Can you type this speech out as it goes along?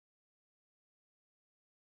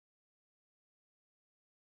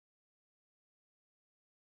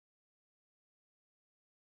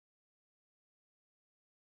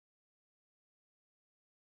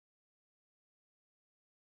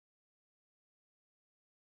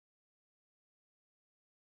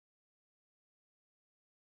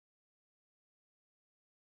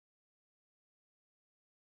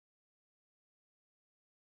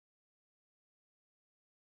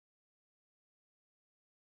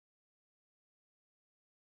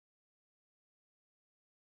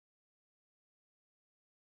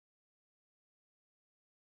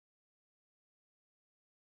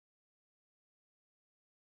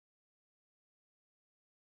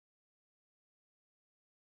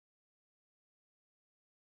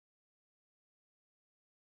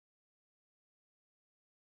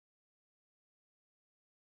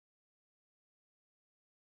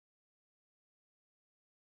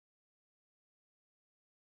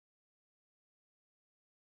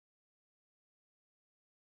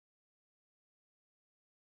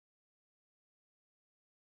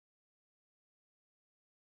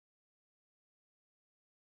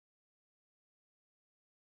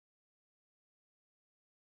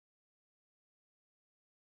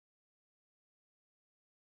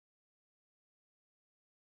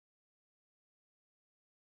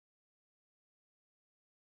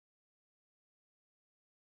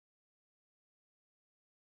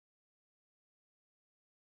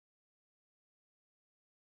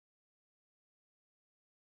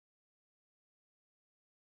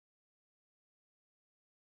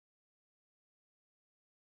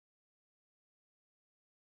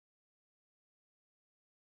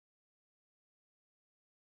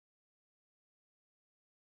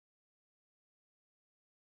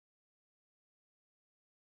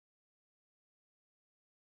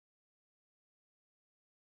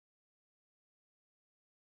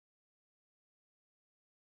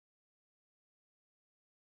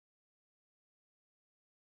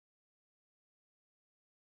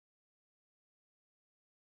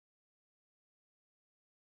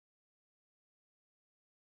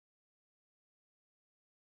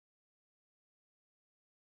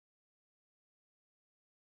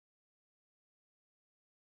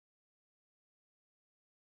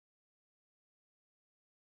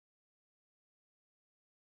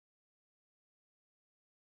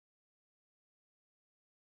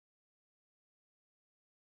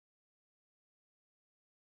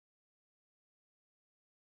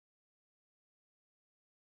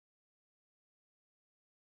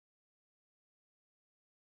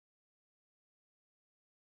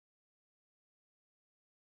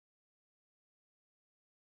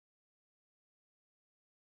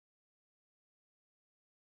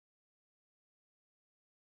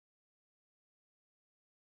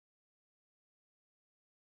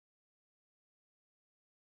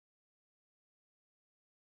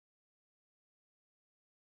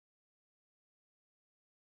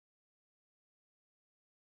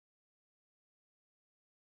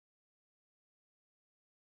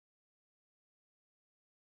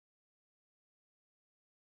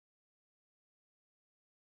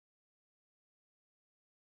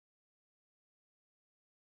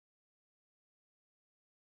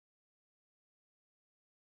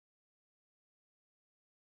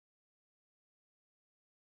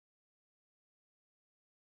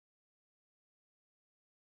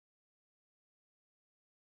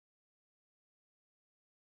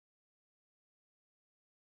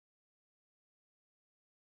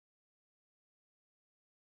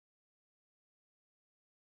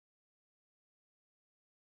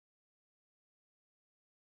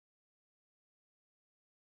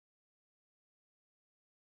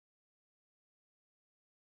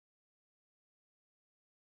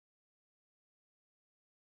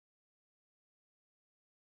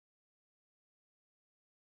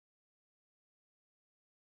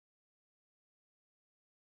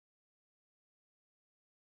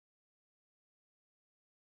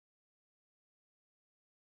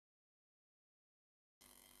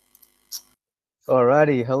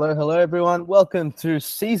Alrighty, hello everyone. Welcome to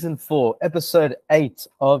season 4, episode 8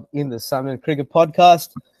 of In the Salmon Cricket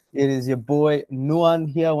Podcast. It is your boy Nuan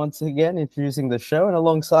here once again introducing the show, and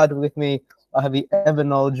alongside with me I have the ever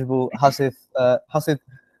knowledgeable Hasith. Hasith,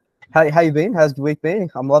 how you been? How's the week been?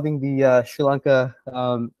 I'm loving the Sri Lanka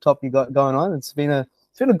top you got going on. It's been a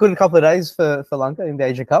good couple of days for Lanka in the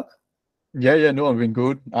Asia Cup. No, I've been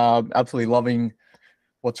good. Absolutely loving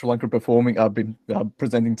what Sri Lanka are performing. I've been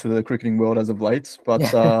presenting to the cricketing world as of late, but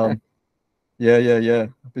I've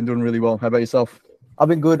been doing really well. How about yourself? I've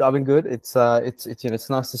been good. It's it's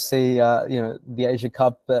nice to see the Asia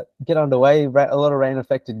Cup get underway. A lot of rain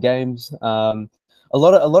affected games. A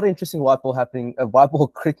lot of interesting white ball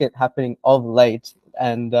cricket happening of late,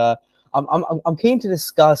 and I'm keen to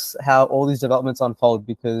discuss how all these developments unfold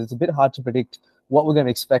because it's a bit hard to predict what we're going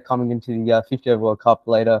to expect coming into the 50 over World Cup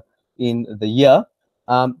later in the year.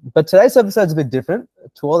 But today's episode is a bit different.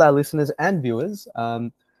 To all our listeners and viewers,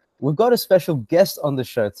 we've got a special guest on the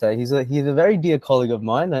show today. He's a very dear colleague of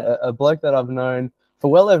mine, a bloke that I've known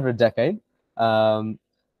for well over a decade.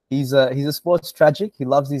 He's a sports tragic. He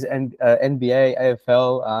loves his NBA,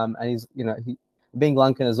 AFL, and he being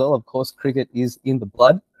Lankan as well. Of course, cricket is in the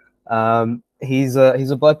blood. He's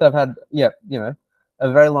a bloke that I've had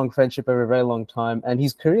a very long friendship over a very long time, and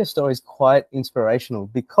his career story is quite inspirational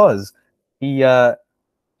because he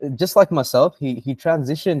just like myself, he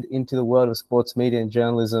transitioned into the world of sports media and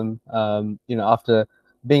journalism, after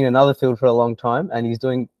being in another field for a long time, and he's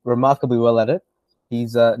doing remarkably well at it.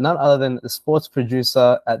 He's none other than the sports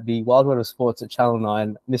producer at the Wild World of Sports at Channel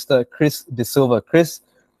 9, Mr. Chris De Silva. Chris,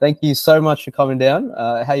 thank you so much for coming down.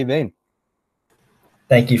 How you been?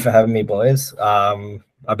 Thank you for having me, boys.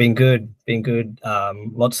 I've been good.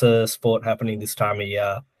 Lots of sport happening this time of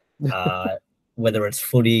year, whether it's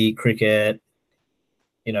footy, cricket,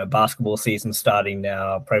 basketball season starting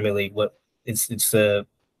now, Premier League. It's the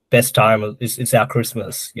best time. It's our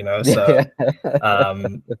Christmas, So,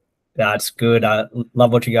 it's good. I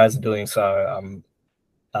love what you guys are doing. So I'm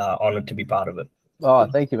honored to be part of it. Oh,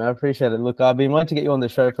 thank you, man. I appreciate it. Look, I've been wanting to get you on the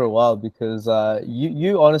show for a while because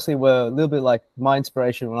you honestly were a little bit like my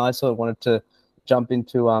inspiration when I sort of wanted to jump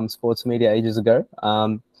into sports media ages ago.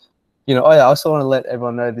 I also want to let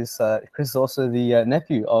everyone know this. Chris is also the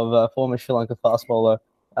nephew of former Sri Lanka fast bowler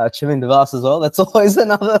Chaminda Vaas as well. That's always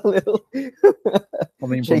another little. I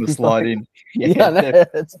mean, put the slide in.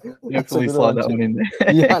 Definitely slide that one in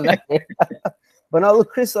there. But no, look,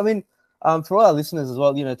 Chris. I mean, for all our listeners as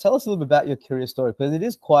well, tell us a little bit about your career story because it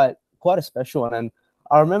is quite a special one. And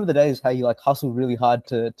I remember the days how you hustled really hard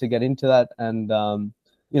to get into that, and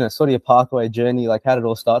sort of your pathway journey. Like, how did it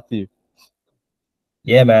all start for you?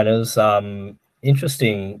 Yeah, man, it was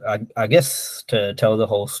interesting. I guess to tell the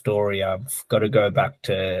whole story, I've got to go back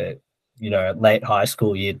to late high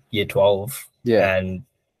school, year 12. Yeah, and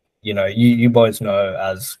you boys know,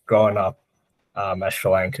 as growing up as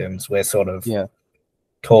Sri Lankans, we're sort of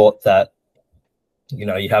taught that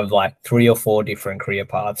you have like 3 or 4 different career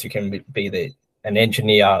paths. You can be an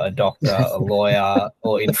engineer, a doctor, a lawyer,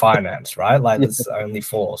 or in finance, right? Like there's only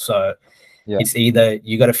 4. So it's either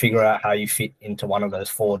you got to figure out how you fit into one of those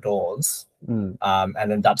 4 doors, and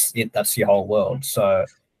then that's it. That's your whole world. So,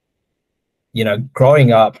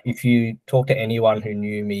 growing up, if you talk to anyone who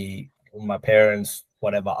knew me, my parents,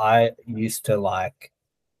 whatever, I used to I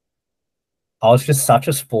was just such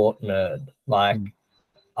a sport nerd.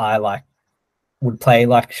 I would play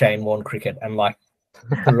Shane Warne cricket and put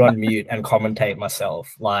it on mute and commentate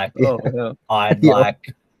myself. I'd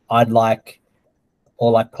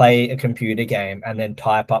play a computer game and then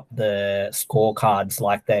type up the scorecards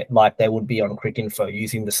like they would be on Cricinfo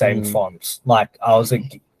using the same fonts. I was a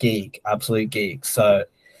geek, absolute geek. So,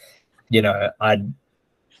 I'd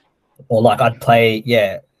play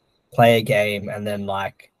a game and then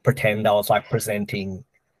pretend I was presenting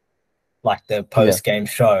the post game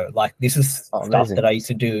show. This is stuff that I used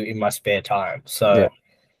to do in my spare time. So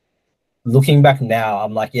looking back now,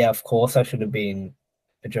 I'm of course I should have been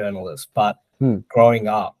a journalist, but growing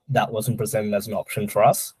up, that wasn't presented as an option for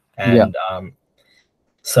us. And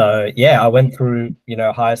I went through,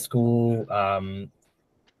 high school,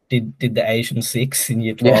 did the Asian 6 in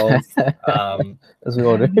year 12. As we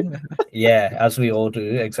all do. As we all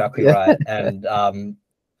do, exactly right. And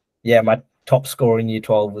my top score in year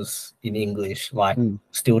 12 was in English,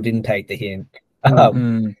 still didn't take the hint.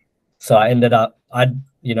 So I ended up,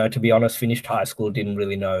 to be honest, finished high school, didn't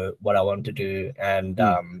really know what I wanted to do. And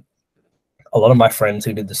a lot of my friends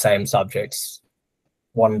who did the same subjects,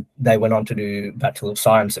 they went on to do Bachelor of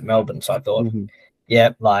Science at Melbourne. So I thought,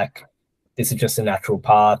 this is just a natural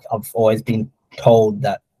path. I've always been told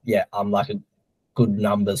that, I'm a good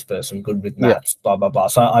numbers person, good with maths, blah blah blah.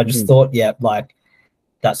 So I just thought, yeah, like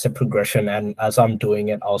that's a progression, and as I'm doing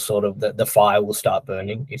it, I'll sort of the fire will start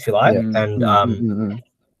burning, if you like. And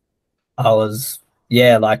I was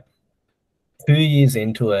like 2 years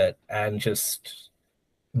into it, and just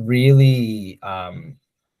really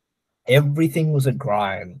everything was a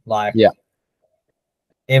grind. Like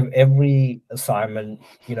every assignment,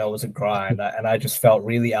 you know, was a grind, and I just felt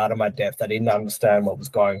really out of my depth. I didn't understand what was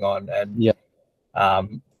going on, and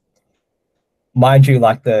mind you,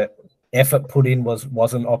 like the effort put in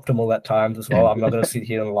wasn't optimal at times as well. I'm not going to sit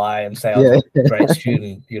here and lie and say I was a great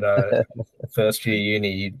student. You know, first year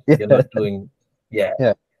uni, you're not doing,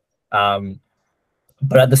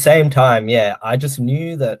 but at the same time, I just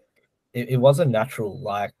knew that it wasn't natural,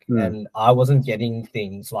 like, and I wasn't getting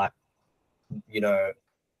things like, you know,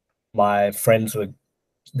 my friends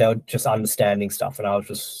they were just understanding stuff, and I was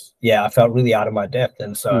just, I felt really out of my depth.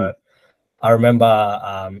 And so I remember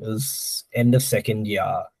it was end of second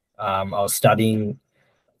year. I was studying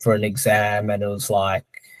for an exam, and it was like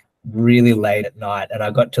really late at night, and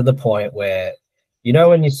I got to the point where, you know,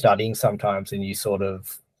 when you're studying sometimes and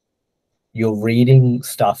you're reading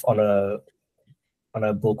stuff on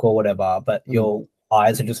a book or whatever, but your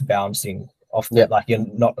eyes are just bouncing off like you're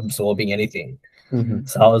not absorbing anything.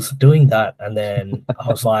 So I was doing that, and then I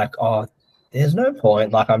was like, oh, there's no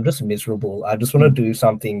point, like I'm just miserable. I just want to do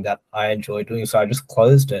something that I enjoy doing. So I just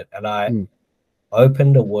closed it, and I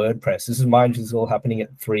opened a WordPress. This is, mind you, this is all happening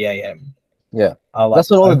at 3 a.m. Yeah, that's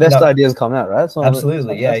when all the best ideas come out, right?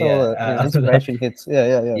 Absolutely, inspiration hits.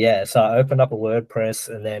 Yeah. So I opened up a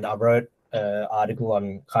WordPress, and then I wrote an article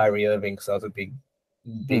on Kyrie Irving, because I was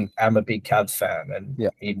I'm a big Cavs fan, and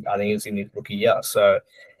I think he was in his rookie year. So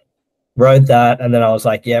wrote that, and then I was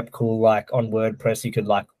like, yep, cool. Like on WordPress, you could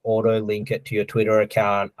like auto link it to your Twitter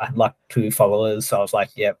account. I had like 2 followers, so I was like,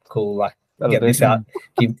 yep, cool. Like get this out,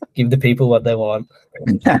 give the people what they want.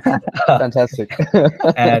 Fantastic.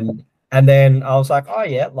 and then I was like, oh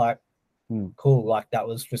yeah, like cool. Like that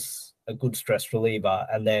was just a good stress reliever.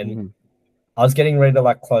 And then I was getting ready to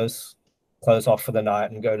like close off for the night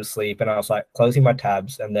and go to sleep, and I was like closing my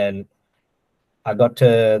tabs, and then I got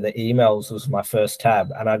to the emails, was my first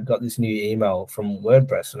tab, and I'd got this new email from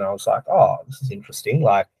WordPress, and I was like, oh, this is interesting.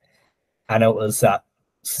 Like, and it was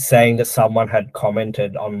saying that someone had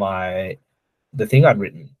commented on the thing I'd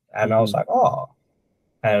written, and I was like, oh,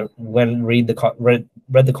 and when read the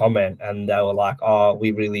comment, and they were like, oh, we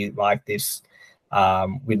really like this.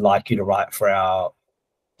 We'd like you to write for our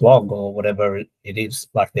blog or whatever it is,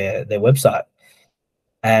 like their website.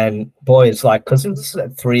 And boys, like, because it was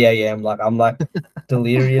at 3 a.m., like I'm like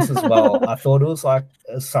delirious as well. I thought it was like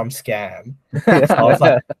some scam. So I was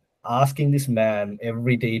like asking this man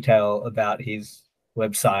every detail about his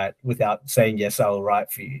website without saying, yes, I will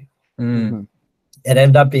write for you. It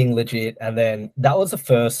ended up being legit. And then that was the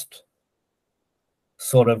first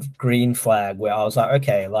sort of green flag where I was like,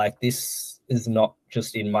 okay, like this is not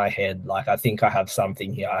just in my head. Like I think I have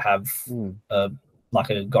something here. I have like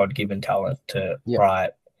a God-given talent to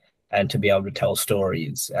write and to be able to tell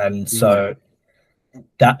stories. And so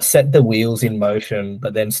that set the wheels in motion.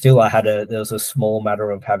 But then still there was a small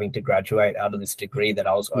matter of having to graduate out of this degree that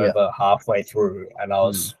I was over halfway through, and I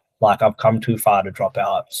was like, I've come too far to drop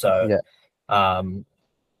out. So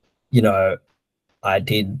you know, I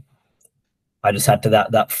just had to,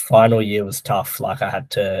 that final year was tough. Like I had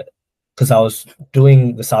to, because I was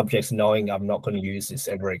doing the subjects knowing I'm not going to use this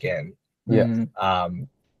ever again.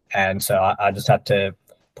 And so I just had to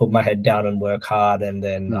put my head down and work hard. And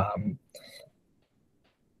then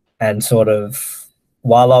and sort of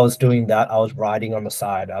while I was doing that, I was writing on the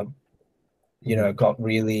side. I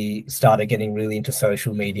started getting really into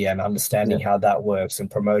social media and understanding how that works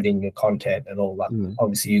and promoting the content and all that.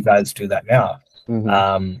 Obviously you guys do that now.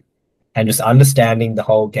 And just understanding the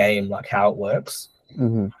whole game, like how it works.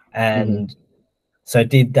 And so I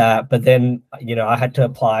did that, but then, you know, I had to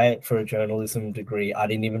apply for a journalism degree. I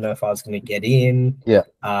didn't even know if I was going to get in.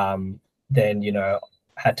 Then, you know,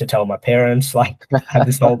 I had to tell my parents, like, I had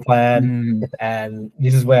this whole plan. And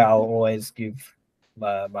this is where I'll always give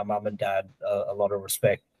my mum and dad a lot of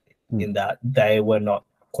respect in that they were not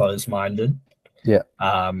closed-minded.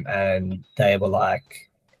 And they were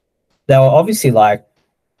obviously like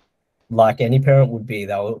any parent would be,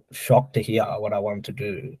 they were shocked to hear what I wanted to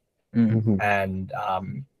do. And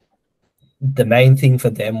the main thing for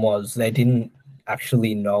them was they didn't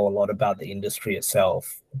actually know a lot about the industry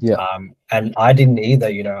itself. And I didn't either.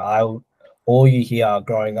 You know, all you hear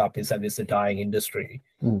growing up is that it's a dying industry.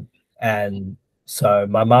 And so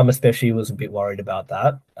my mum especially was a bit worried about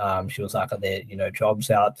that. She was like, are there, you know, jobs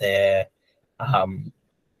out there?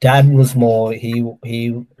 Dad was more, he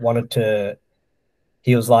wanted to,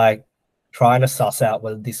 he was like trying to suss out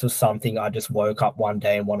whether this was something I just woke up one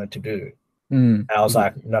day and wanted to do. Mm. And I was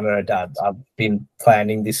like, no, Dad, I've been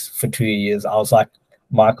planning this for 2 years. I was like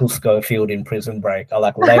Michael Schofield in Prison Break. I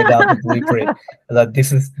like laid out the blueprint. I was like,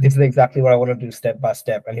 this is exactly what I want to do step by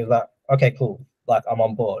step. And he was like, okay, cool. Like, I'm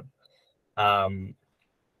on board. And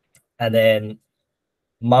then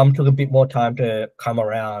Mum took a bit more time to come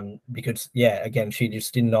around because, yeah, again, she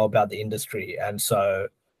just didn't know about the industry. And so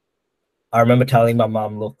I remember telling my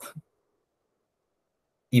mum, look,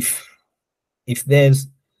 if there's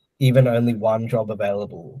even only one job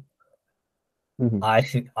available, I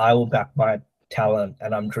think I will back my talent,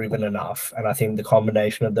 and I'm driven enough. And I think the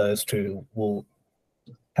combination of those two will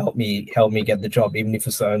help me get the job, even if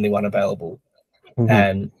it's the only one available.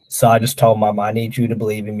 And so I just told Mum, I need you to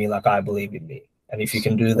believe in me like I believe in me. And if you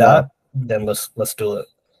can do that, then let's do it.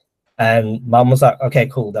 And Mum was like, okay,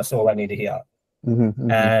 cool. That's all I need to hear.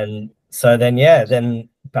 And so then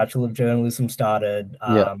Bachelor of Journalism started.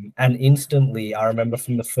 And instantly, I remember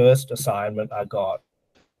from the first assignment I got,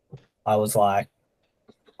 I was like,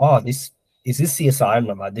 oh, is this the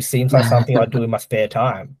assignment? Like, this seems like something I do in my spare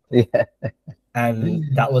time. Yeah.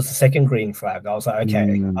 And that was the second green flag. I was like,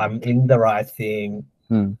 okay, I'm in the right thing.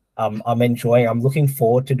 I'm enjoying, I'm looking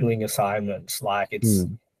forward to doing assignments. Like, it's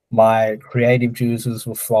my creative juices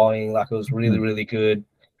were flowing. Like, it was really, really good.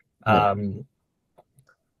 And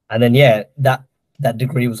then, that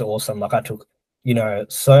degree was awesome. Like, I took,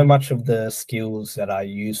 so much of the skills that I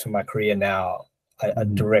use for my career now are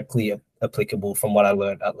directly applicable from what I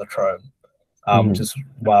learned at La Trobe. Which is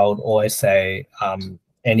why I would always say,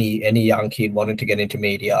 any young kid wanting to get into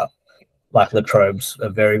media, like La Trobe's a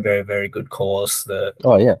very, very, very good course.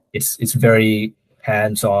 It's very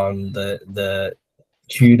hands-on. The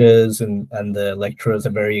tutors and the lecturers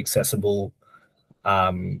are very accessible,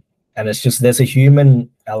 and it's just, there's a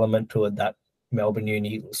human element to it that Melbourne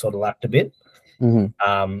Uni sort of lacked a bit.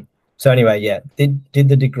 So anyway, did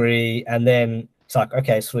the degree, and then it's like,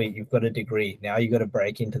 okay, sweet, you've got a degree. Now you got to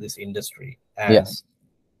break into this industry. And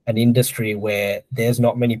an industry where there's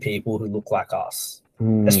not many people who look like us,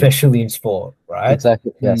 especially in sport, right?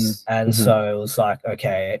 Exactly. Yes. And so it was like,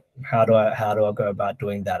 okay, how do I go about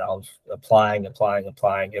doing that? I was applying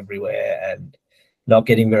everywhere and not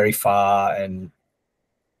getting very far. And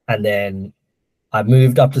then I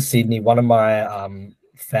moved up to Sydney. One of my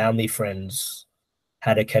family friends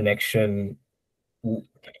had a connection.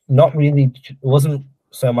 Not really, it wasn't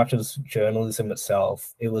so much as journalism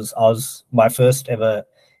itself. It was my first ever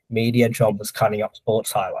media job was cutting up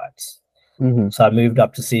sports highlights. So I moved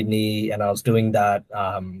up to Sydney and I was doing that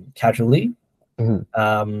casually.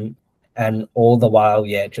 And all the while,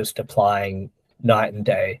 just applying night and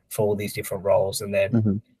day for all these different roles. And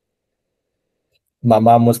then my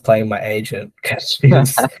mum was playing my agent because she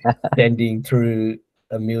was sending through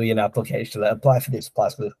a million applications. Apply for this, apply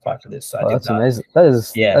for this, apply for this. So I did that's that. amazing.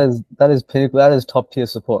 That is pinnacle. That is top tier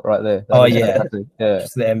support right there.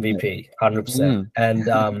 Just the MVP, 100%.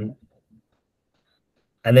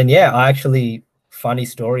 And then I actually, funny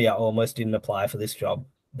story, I almost didn't apply for this job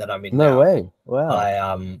that I'm in now. No way.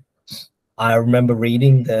 Wow. I remember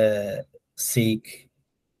reading the Seek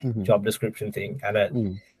job description thing,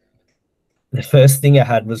 and the first thing I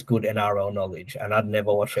had was good NRL knowledge, and I'd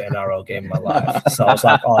never watched an NRL game in my life. So I was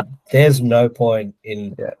like, oh, there's no point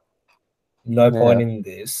in in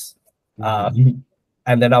this. And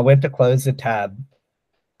then I went to close the tab,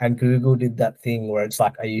 and Google did that thing where it's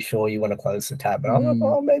like, are you sure you want to close the tab? And I'm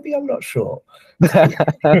like, oh, maybe I'm not sure.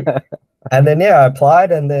 And then, I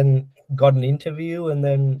applied and then got an interview and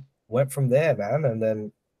then went from there, man. And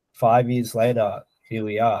then 5 years later, here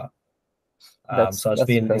we are. So it's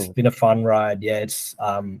been a fun ride. It's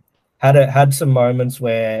had some moments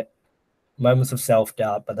of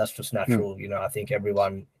self-doubt, but that's just natural. I think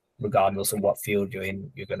everyone, regardless of what field you're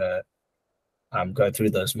in, you're gonna go through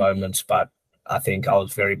those moments. But I think I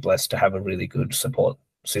was very blessed to have a really good support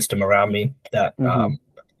system around me that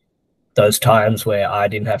those times where I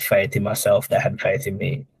didn't have faith in myself, they had faith in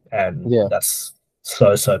me. And that's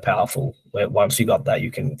so powerful. Where once you got that,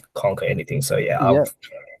 you can conquer anything. So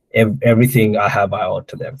everything I have, I owe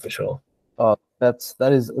to them for sure. Oh,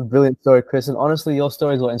 that is a brilliant story, Chris. And honestly, your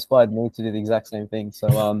story is what inspired me to do the exact same thing.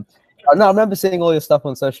 So I remember seeing all your stuff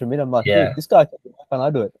on social media. I'm like, dude, this guy can do it, why can't I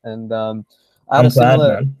do it? And I'm glad,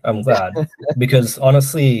 man. I'm glad because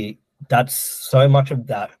honestly, that's so much of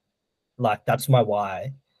that. Like, that's my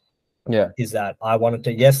why. Is that I wanted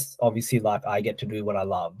to, obviously, like, I get to do what I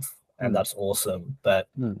love, and that's awesome. But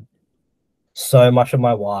so much of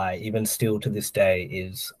my why, even still to this day,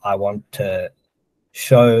 is I want to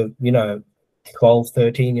show, 12,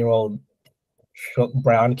 13-year-old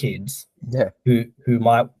brown kids Yeah. who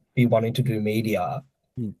might be wanting to do media,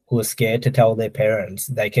 who are scared to tell their parents,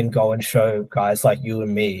 they can go and show guys like you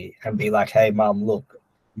and me and be like, hey, mum, look,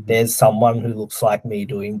 there's someone who looks like me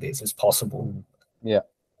doing this. It's possible. Yeah.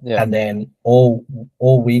 Yeah. And then all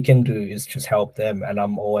we can do is just help them. And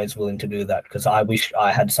I'm always willing to do that because I wish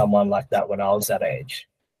I had someone like that when I was that age,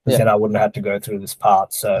 because then I wouldn't have to go through this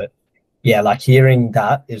part. So yeah, like hearing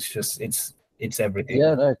that is just, it's everything.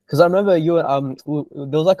 Yeah, no, because I remember you and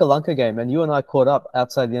there was like a Lunker game, and you and I caught up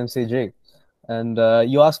outside the MCG, and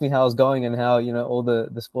you asked me how I was going and how all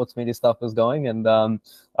the sports media stuff was going, and I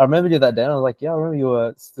remember you that day. And I was like, yeah, I remember you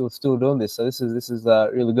were still doing this. So this is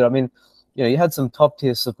really good. I mean, you had some top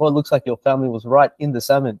tier support. Looks like your family was right in the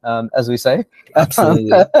salmon, as we say.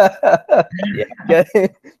 Absolutely. Yeah.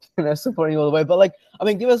 Supporting you all the way. But like, I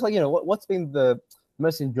mean, give us like what's been the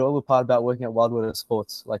most enjoyable part about working at Wildwater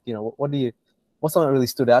Sports? Like, what's something that really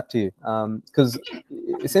stood out to you? Because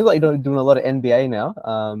it seems like you're doing a lot of NBA now.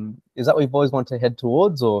 Is that what you've always wanted to head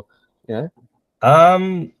towards, or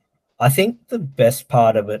I think the best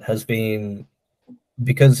part of it has been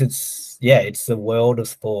because it's the world of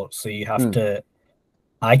sports. So you have to.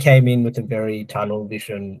 I came in with a very tunnel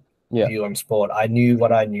vision view on sport. I knew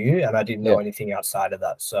what I knew, and I didn't know anything outside of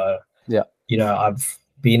that. So I've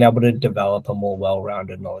been able to develop a more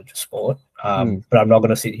well-rounded knowledge of sport. But I'm not going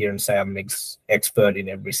to sit here and say I'm an expert in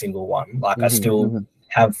every single one. Like I still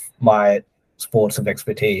have my sports of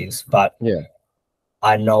expertise, but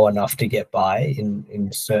I know enough to get by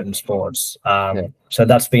in certain sports. So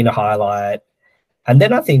that's been a highlight. And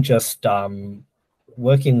then I think just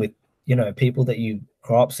working with, people that you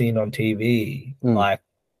grow up seeing on TV, like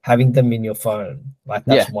having them in your phone, like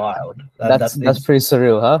that's wild. That's pretty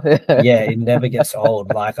surreal, huh? Yeah, it never gets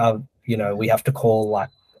old. Like we have to call like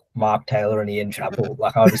Mark Taylor and Ian Chappell.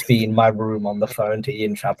 Like I'll just be in my room on the phone to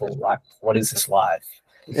Ian Chappell. Like, what is this life?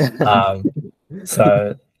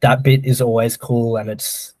 So that bit is always cool, and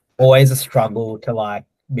it's always a struggle to like,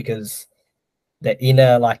 because the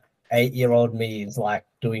inner like 8-year-old me is like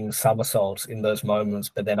doing somersaults in those moments,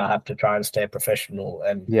 but then I have to try and stay professional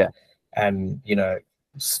and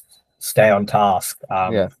stay on task.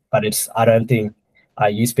 But I don't think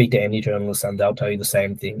you speak to any journalist and they'll tell you the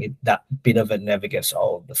same thing. That bit of it never gets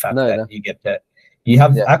old. The fact that you get that you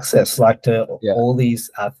have access like to all these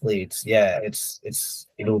athletes.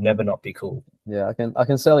 It'll never not be cool. Yeah, I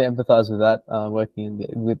can certainly empathize with that, working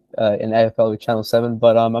in AFL with Channel 7.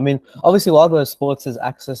 But I mean, obviously, Wildwater Sports has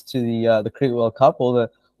access to the Cricket World Cup, all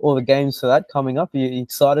the games for that coming up. Are you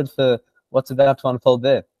excited for what's about to unfold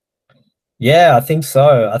there? Yeah, I think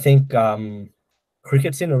so. I think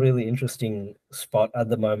cricket's in a really interesting spot at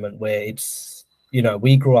the moment where it's,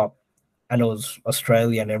 we grew up and it was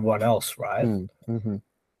Australia and everyone else, right?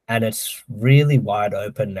 And it's really wide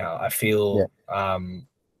open now. I feel,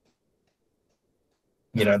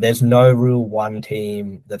 there's no real one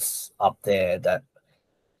team that's up there that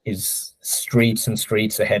is streets and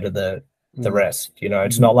streets ahead of the rest.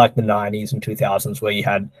 It's not like the 90s and 2000s where you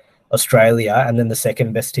had Australia and then the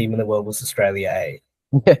second best team in the world was Australia A.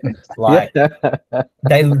 Like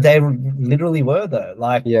they literally were though.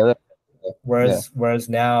 Like whereas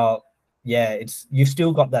now, it's you've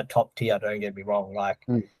still got that top tier, don't get me wrong. Like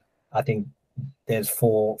I think there's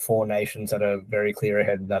four nations that are very clear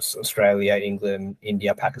ahead. That's Australia, England,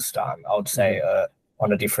 India, Pakistan. I would say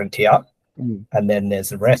on a different tier. And then there's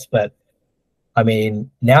the rest. But I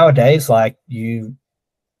mean, nowadays, like you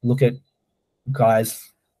look at guys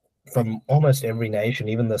from almost every nation,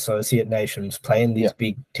 even the associate nations, playing these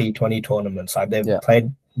big T20 tournaments. Like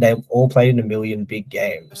they've all played in a million big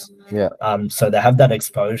games. So they have that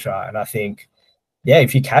exposure. And I think,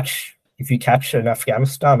 if you catch an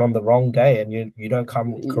Afghanistan on the wrong day and you don't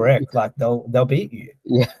come correct, like they'll beat you.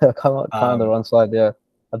 Come on the wrong side.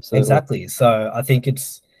 Absolutely. Exactly. So I think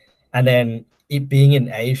and then it being in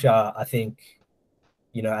Asia, I think,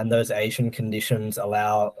 and those Asian conditions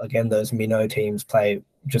allow, again, those minnow teams play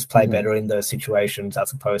better in those situations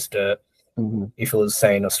as opposed to if it was,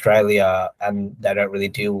 say, in Australia and they don't really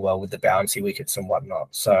deal well with the bouncy wickets and whatnot.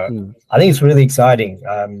 So I think it's really exciting.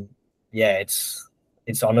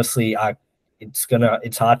 It's honestly,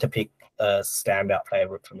 it's hard to pick a standout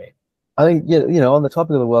favorite for me. I think, on the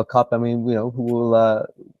topic of the World Cup, I mean,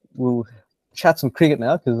 we'll chat some cricket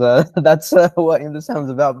now because that's what In the Sound's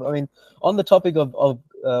about. I mean, on the topic of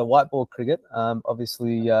white ball cricket,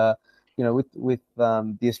 obviously, with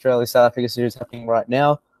the Australia-South Africa series happening right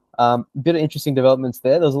now, a bit of interesting developments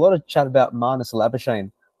there. There's a lot of chat about Marnus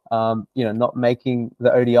Labuschagne not making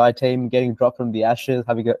the ODI team, getting dropped from the Ashes,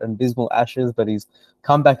 having an abysmal Ashes, but he's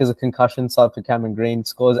come back as a concussion side for Cameron Green,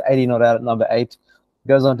 scores 80 not out at number 8,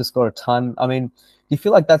 goes on to score a ton. I mean, do you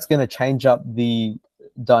feel like that's going to change up the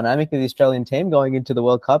dynamic of the Australian team going into the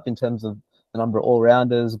World Cup in terms of the number of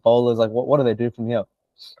all-rounders, bowlers? Like, what do they do from here?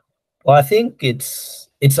 Well, I think it's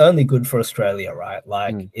only good for Australia, right?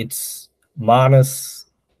 Like, it's Marnus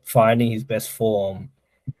finding his best form.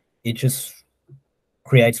 It just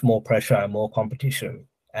creates more pressure and more competition.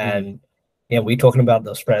 And we're talking about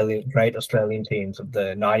the great Australian teams of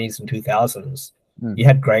the 90s and 2000s. You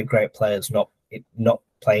had great players not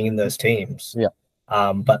playing in those teams.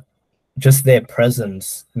 But just their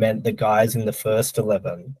presence meant the guys in the first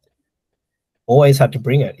 11 always had to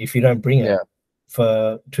bring it. If you don't bring it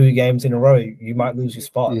for 2 games in a row, you might lose your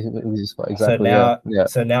spot. Exactly.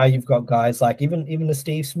 So now you've got guys like even a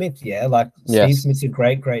Steve Smith. Steve Smith's a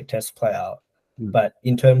great test player. But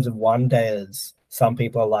in terms of one-dayers, some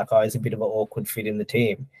people are like, oh, he's a bit of an awkward fit in the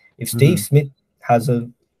team. If Steve Smith has a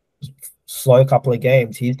slow couple of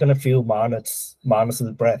games, he's going to feel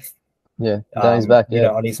Marnus's breath. Down his back,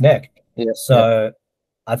 on his neck. So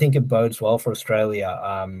I think it bodes well for Australia.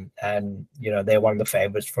 And they're one of the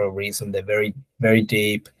favourites for a reason. They're very, very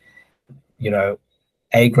deep.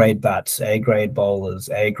 A-grade bats, A-grade bowlers,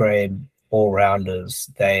 A-grade all-rounders.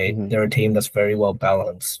 They're a team that's very well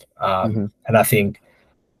balanced. And I think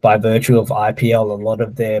by virtue of IPL, a lot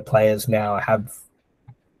of their players now have,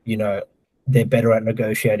 they're better at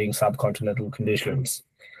negotiating subcontinental conditions.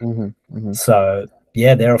 So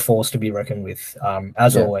they're a force to be reckoned with.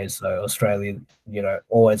 As always, though, Australia,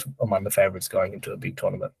 always among the favourites going into a big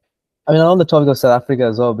tournament. I mean, on the topic of South Africa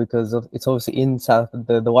as well, because it's obviously in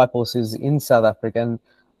the white ball series in South Africa, and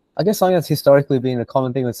I guess something that's historically been a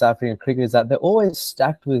common thing with South African cricket is that they're always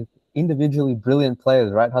stacked with individually brilliant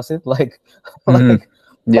players, right, Hasib?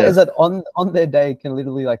 Players that on their day can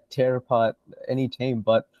literally tear apart any team,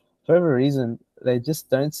 but for whatever reason, they just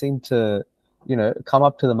don't seem to, come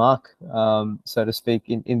up to the mark, so to speak,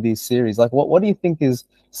 in these series. What do you think is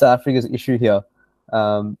South Africa's issue here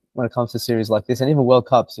when it comes to series like this, and even World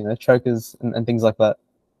Cups, chokers and things like that?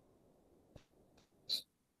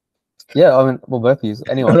 Yeah, I mean, well, both of you.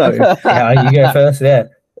 Anyone? Yeah, you go first. Yeah.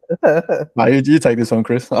 No, you take this one,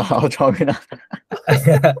 Chris. I'll chime in.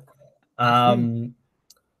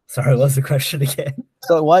 Sorry, what's the question again?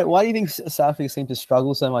 So why do you think South Africa seem to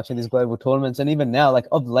struggle so much in these global tournaments? And even now,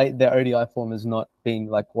 of late, their ODI form has not been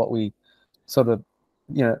what we sort of,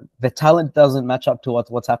 the talent doesn't match up to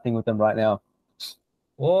what's happening with them right now.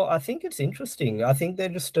 Well, I think it's interesting. I think they're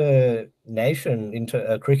just a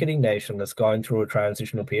cricketing nation that's going through a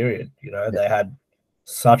transitional period. They had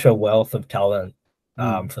such a wealth of talent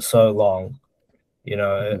for so long.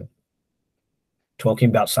 Talking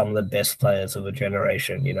about some of the best players of a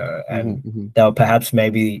generation, and they were perhaps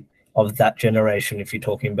maybe of that generation, if you're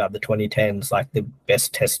talking about the 2010s, the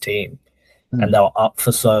best test team, and they were up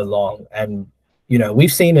for so long. And,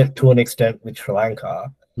 we've seen it to an extent with Sri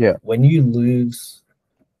Lanka. When you lose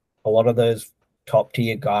a lot of those top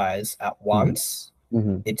tier guys at once,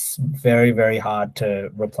 it's very, very hard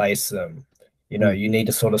to replace them. You need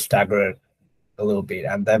to sort of stagger it a little bit.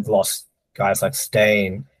 And they've lost guys like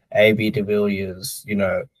Steyn, AB de Villiers,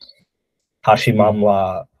 Hashim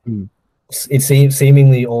Amla. It's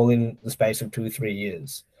seemingly all in the space of 2-3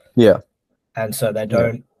 years. And so they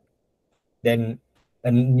don't, then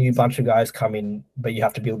a new bunch of guys come in, but you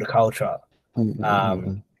have to build a culture.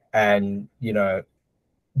 And,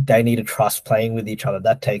 they need to trust playing with each other.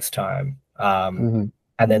 That takes time. And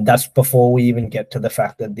then that's before we even get to the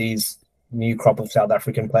fact that these new crop of South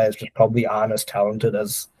African players just probably aren't as talented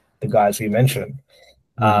as the guys we mentioned.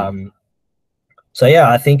 So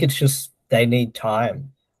I think it's just they need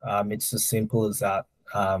time. It's as simple as that.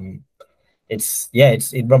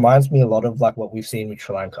 It reminds me a lot of what we've seen with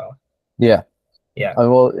Sri Lanka. Yeah.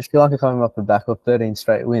 Well, Sri Lanka coming off the back of 13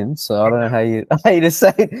 straight wins, so I don't know how you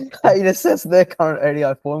assess their current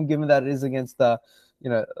ODI form, given that it is against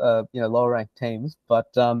lower ranked teams.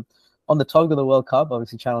 But on the topic of the World Cup,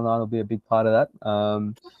 obviously Channel 9 will be a big part of that.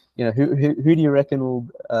 Who do you reckon will?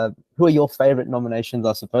 Who are your favourite nominations,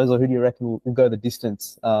 I suppose, or who do you reckon will go the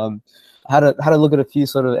distance? Had a look at a few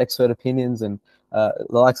sort of expert opinions, and the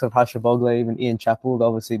likes of Harsha Bogle, even Ian Chappell,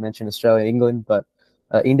 obviously mentioned Australia, England, but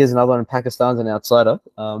India's another one, and Pakistan's an outsider.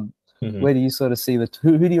 Where do you sort of see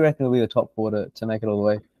who do you reckon will be the top 4 to make it all the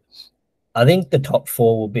way? I think the top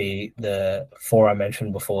 4 will be the 4 I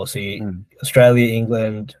mentioned before. So Australia,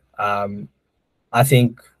 England. I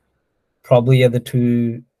think probably are the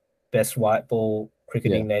 2 best white ball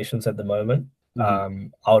cricketing nations at the moment. I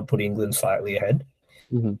would put England slightly ahead.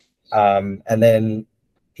 And then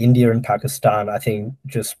India and Pakistan, I think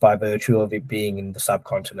just by virtue of it being in the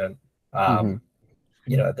subcontinent,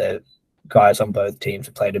 you know, the guys on both teams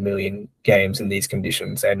have played a million games in these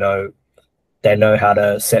conditions. They know how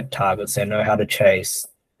to set targets. They know how to chase.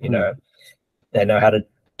 You know, they know how to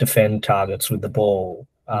defend targets with the ball.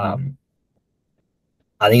 I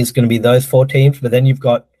think it's going to be those four teams, but then you've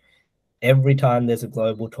got every time there's a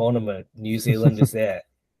global tournament, New Zealand is there.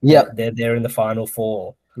 Yeah, they're there in the final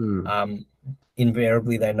four.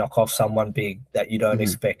 Invariably, they knock off someone big that you don't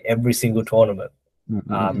expect every single tournament.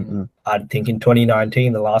 I think in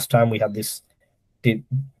 2019, the last time we had this,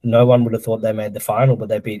 no one would have thought they made the final, but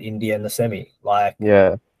they beat India in the semi. Like,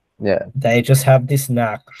 they just have this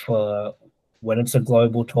knack for when it's a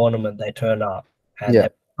global tournament, they turn up, and they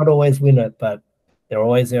not always win it, but they're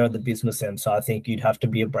always there at the business end. So I think you'd have to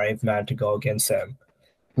be a brave man to go against them.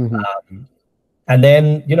 And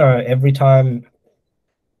then, you know, every time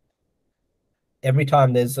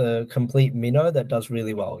there's a complete minnow that does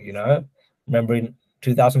really well, you know. Remember in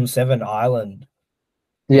 2007, Ireland,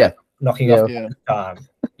 knocking off Pakistan.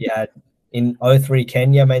 In 2003,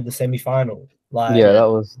 Kenya made the semi-final. Like, that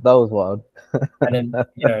was wild. And then,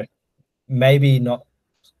 you know, maybe not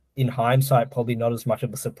in hindsight, probably not as much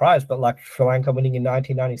of a surprise, but like Sri Lanka winning in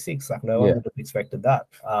 1996, like no one would have expected that.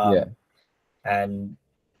 And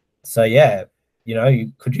so, you know,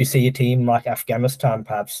 could you see a team like Afghanistan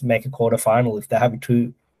perhaps make a quarterfinal if they have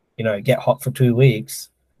get hot for 2 weeks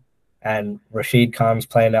and Rashid Khan's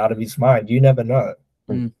playing out of his mind? You never know.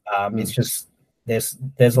 It's just there's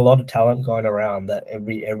a lot of talent going around that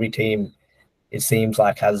every team, it seems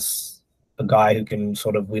like, has a guy who can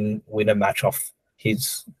sort of win a match off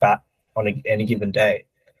his bat on any given day.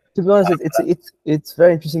 To be honest, it's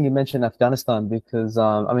very interesting you mentioned Afghanistan because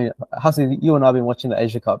I mean, Hassan, you and I have been watching the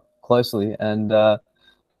Asia Cup closely, and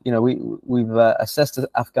you know, we've assessed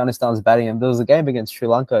Afghanistan's batting, and there was a game against Sri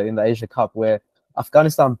Lanka in the Asia Cup where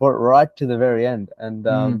Afghanistan brought it right to the very end,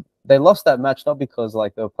 and they lost that match not because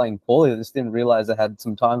like they were playing poorly, they just didn't realize they had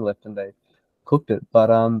some time left and they cooked it.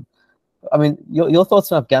 But I mean, your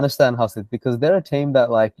thoughts on Afghanistan, Hassan, because they're a team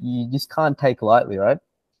that like you just can't take lightly, right?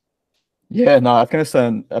 Yeah, no,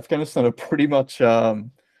 Afghanistan are pretty much.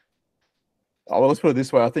 Well, let's put it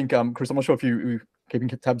this way. I think, Chris, I'm not sure if you keeping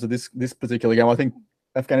tabs of this particular game. I think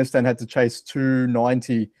Afghanistan had to chase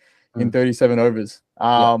 290 in 37 overs.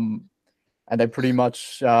 And they pretty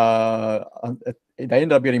much they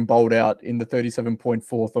ended up getting bowled out in the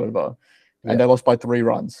 37.4th over, and they lost by 3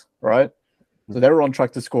 runs, right? So they were on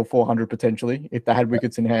track to score 400 potentially if they had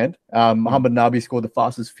wickets in hand. Muhammad Nabi scored the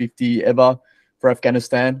fastest 50 ever for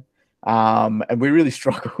Afghanistan. And we really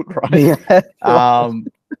struggled, right?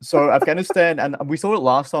 So Afghanistan, and we saw it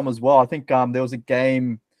last time as well. I think there was a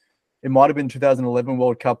game, it might have been 2011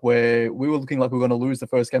 World Cup, where we were looking like we were going to lose the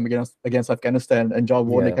first game against Afghanistan, and Jai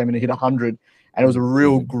Warner came in and hit 100, and it was a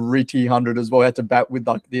real gritty 100 as well. We had to bat with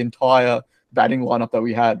like the entire batting lineup that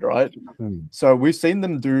we had, right? So we've seen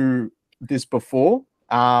them do this before,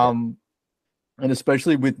 and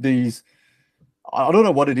especially with these, I don't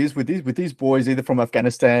know what it is with these boys, either from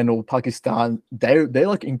Afghanistan or Pakistan. They're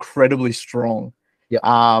like incredibly strong.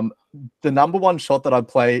 The number one shot that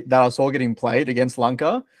I saw getting played against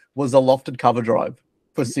Lanka was a lofted cover drive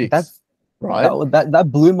for 6. Right,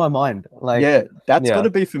 that blew my mind. Like, that's got to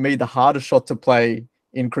be for me the hardest shot to play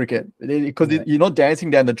in cricket, because you're not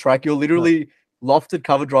dancing down the track. You're literally lofted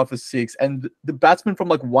cover drive for 6, and the batsmen from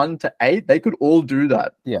like 1 to 8, they could all do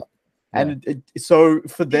that. And so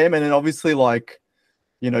for them, and then obviously, like,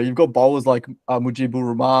 you know, you've got bowlers like Mujibur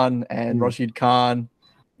Rahman and Rashid Khan.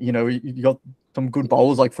 You know, you got some good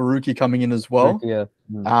bowlers like Faruqi coming in as well.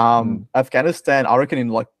 Afghanistan, I reckon, in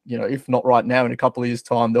like, you know, if not right now, in a couple of years'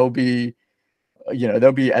 time, they'll be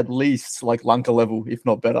at least like Lanka level, if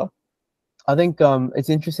not better. I think it's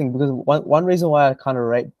interesting because one reason why I kind of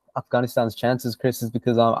rate Afghanistan's chances, Chris, is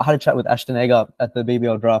because I had a chat with Ashton Agar at the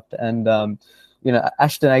BBL draft, and you know,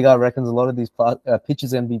 Ashton Agar reckons a lot of these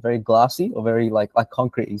pitches are going to be very glassy or very like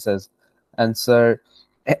concrete, he says. And so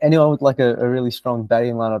anyone with like a really strong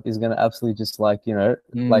batting lineup is going to absolutely just like, you know,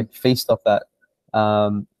 like feast off that.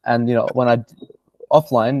 And, you know, when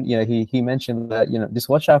offline, you know, he mentioned that, you know, just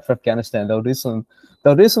watch out for Afghanistan. They'll do some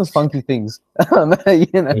funky things, you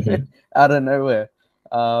know, out of nowhere.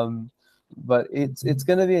 But it's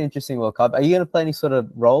going to be an interesting World Cup. Are you going to play any sort of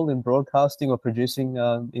role in broadcasting or producing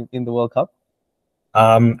in the World Cup?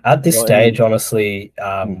 At this stage, honestly,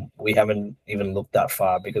 we haven't even looked that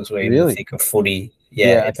far because we're in the thick of footy.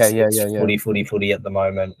 It's footy at the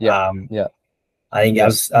moment. I think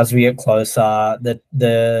as we get closer,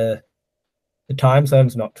 the time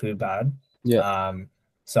zone's not too bad.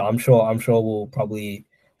 So I'm sure we'll probably,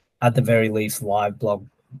 at the very least, live blog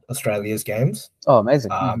Australia's games. Oh,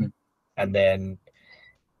 amazing. And then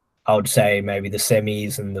I would say maybe the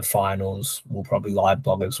semis and the finals will probably live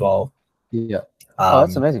blog as well. Yeah. Oh,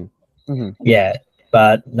 that's amazing. Yeah,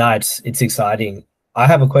 but no, it's exciting. I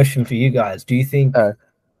have a question for you guys. Do you think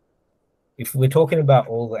if we're talking about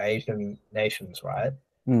all the Asian nations, right?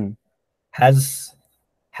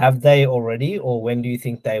 Have they already, or when do you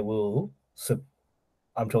think they will?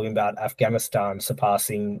 I'm talking about Afghanistan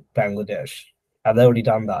surpassing Bangladesh. Have they already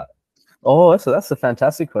done that? Oh, that's a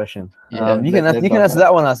fantastic question. Yeah, you can answer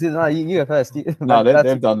that one. No, you go first. No,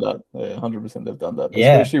 they've done that. Yeah, 100% they've done that.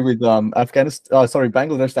 Yeah. Especially with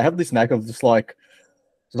Bangladesh. They have this knack of just like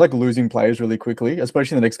losing players really quickly,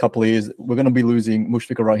 especially in the next couple of years. We're going to be losing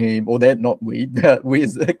Mushfiqur Rahim, or they're not we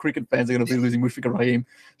as cricket fans are going to be losing Mushfiqur Rahim,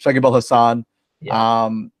 Shakib Al Hassan. Yeah.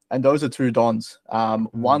 And those are two dons.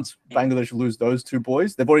 Once Bangladesh lose those two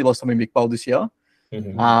boys, they've already lost Tamim Iqbal this year.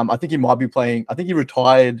 I think he might be playing. I think he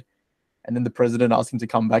retired, and then the president asked him to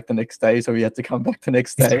come back the next day, so he had to come back the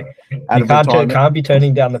next day. You can't be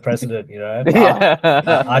turning down the president, you know.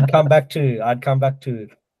 I'd come back to. Come back to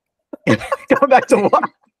what?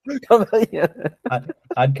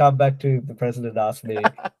 I'd come back to the president asked me.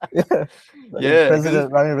 Yeah,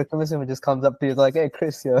 President Ranil Wickremesinghe just comes up to you like, "Hey,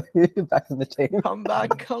 Chris, you're back in the team. Come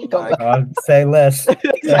back. I'd say less.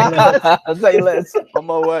 Say less. On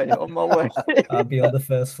my way. I'll be on the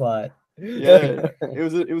first flight." Yeah,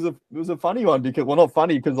 it was a funny one because, well, not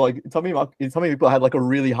funny because like some people had like a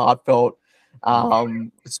really heartfelt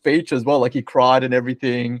speech as well. Like he cried and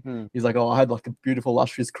everything. He's like, "Oh, I had like a beautiful,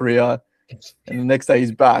 lustrous career," and the next day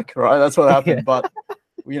he's back. Right, that's what happened. Yeah. But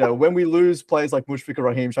you know, when we lose players like Mushfiqur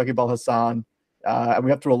Rahim, Shakib Al Hassan, and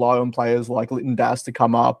we have to rely on players like Lytton Das to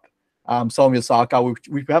come up, Saumya Sarkar, which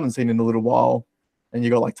we haven't seen in a little while, and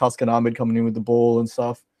you got like Tuscan Ahmed coming in with the ball and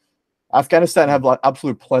stuff. Afghanistan have like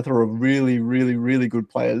absolute plethora of really, really, really good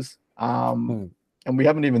players, and we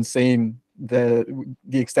haven't even seen the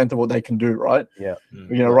extent of what they can do. Right? Yeah.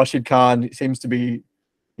 You know, Rashid Khan seems to be,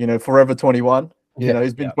 you know, forever 21. You know,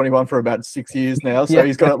 he's been 21 for about 6 years now, so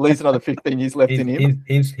he's got at least another 15 years left in him.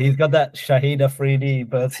 He's got that Shahid Afridi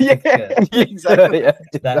birth certificate. Exactly.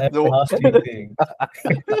 That everlasting thing.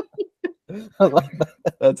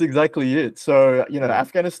 That's exactly it. So, you know,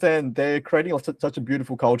 Afghanistan, they're creating such a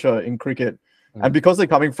beautiful culture in cricket. And because they're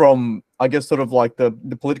coming from, I guess, sort of like the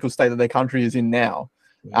political state that their country is in now,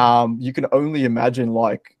 you can only imagine,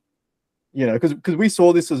 like, you know, because we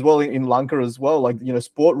saw this as well in Lanka as well. Like, you know,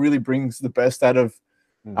 sport really brings the best out of,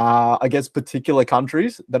 I guess, particular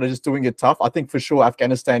countries that are just doing it tough. I think for sure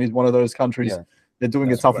Afghanistan is one of those countries. Yeah. They're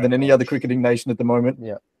doing it tougher than any other cricketing nation at the moment.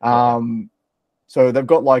 Yeah. So they've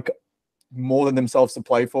got like more than themselves to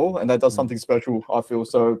play for, and that does something special, I feel.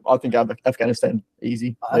 So I think Afghanistan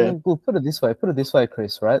easy. I mean, we'll put it this way,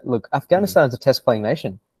 Chris, right? Look, Afghanistan is a test playing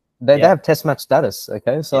nation. They have test match status,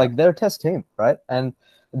 okay? So like they're a test team, right? And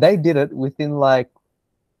they did it within like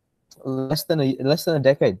less than a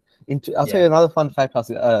decade. I'll tell you another fun fact,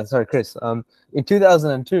 sorry, Chris. In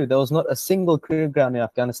 2002, there was not a single cricket ground in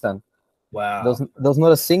Afghanistan. Wow. There was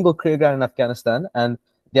not a single cricket ground in Afghanistan, and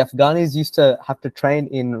the Afghanis used to have to train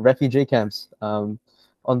in refugee camps on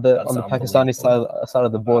the Pakistani side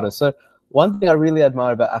of the border. Wow. So one thing I really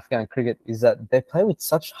admire about Afghan cricket is that they play with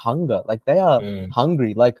such hunger. Like they are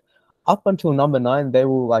hungry. Like up until number 9, they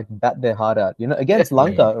will like bat their heart out. You know, against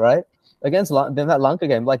Lanka, right? Against that Lanka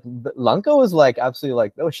game, like Lanka was like absolutely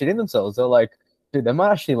like they were shitting themselves. They're like, dude, they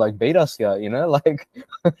might actually like beat us here. You know, like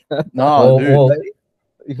no, dude. Well,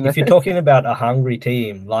 if you're talking about a hungry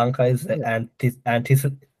team, Lanka is the antithesis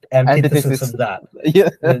of that. Yeah.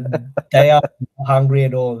 They are not hungry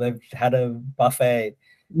at all. They've had a buffet.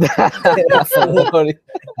 Sri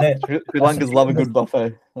Lanka's love a good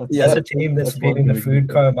buffet. That's a team that's been in the food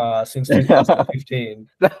coma since 2015.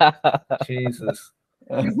 Jesus.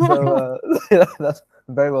 So, that's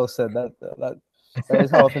very well said. That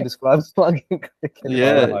is how I often describe Lankan cricket.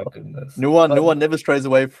 Yeah. Oh my goodness. No one never strays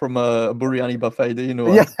away from a biryani buffet, do you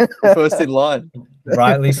know? Yeah. First in line.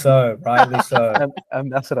 Rightly so.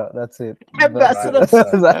 Ambassador, that's it.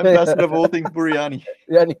 Ambassador of all things biryani.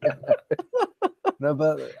 No,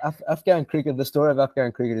 but Afghan cricket, the story of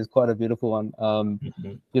Afghan cricket is quite a beautiful one.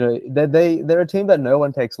 You know, they're a team that no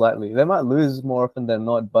one takes lightly. They might lose more often than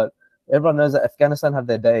not, but everyone knows that Afghanistan have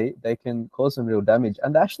their day. They can cause some real damage,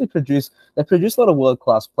 and they actually produce a lot of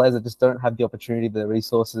world-class players that just don't have the opportunity, the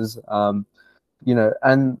resources. You know,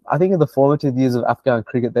 and I think in the formative years of Afghan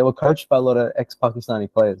cricket, they were coached by a lot of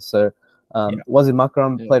ex-Pakistani players. So Wazir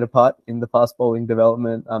Makram played a part in the fast bowling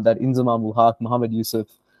development. That Inzamam ul Haq, Muhammad Yusuf,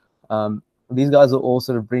 these guys are all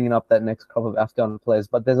sort of bringing up that next crop of Afghan players.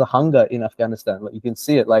 But there's a hunger in Afghanistan. Like you can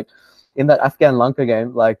see it, like in that Afghan Lanka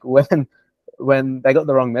game, like when they got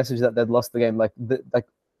the wrong message that they'd lost the game, like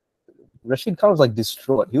Rashid Khan was like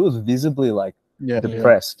distraught. He was visibly like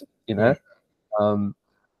depressed, you know.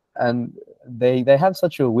 And they have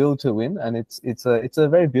such a will to win, and it's a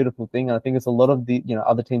very beautiful thing. And I think it's a lot of the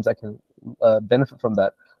other teams that can benefit from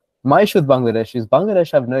that. My issue with Bangladesh is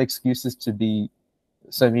Bangladesh have no excuses to be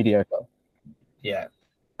so mediocre. Yeah.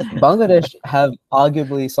 Bangladesh have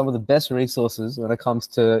arguably some of the best resources when it comes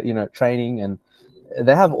to training, and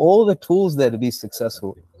they have all the tools there to be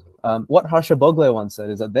successful. What Harsha Bogle once said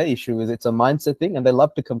is that their issue is it's a mindset thing, and they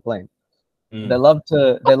love to complain. They love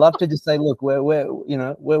to just say, look, we're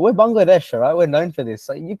Bangladesh, all right? We're known for this.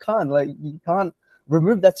 So you can't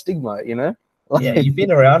remove that stigma, Like, yeah, you've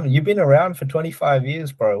been around for 25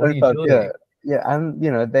 years, bro. What are you doing? Yeah, and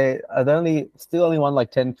they still only won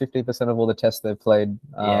like 10-15% of all the tests they've played.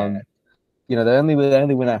 They only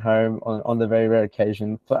win at home on the very rare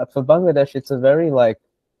occasion. For Bangladesh, it's a very like,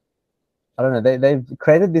 I don't know. They've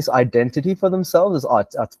created this identity for themselves as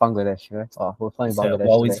it's Bangladesh. We're playing Bangladesh.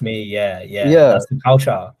 Woe is me. Yeah. That's the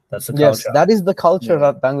culture. That's the culture. Yes, that is the culture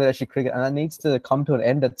of Bangladeshi cricket, and that needs to come to an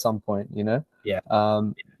end at some point. Yeah.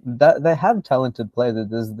 That they have talented players.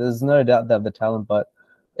 There's no doubt they have the talent, but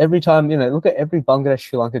every time look at every Bangladesh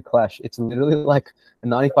Sri Lanka clash, it's literally like a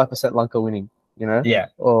 95% Lanka winning.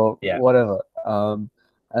 Or whatever.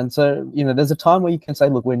 And so there's a time where you can say,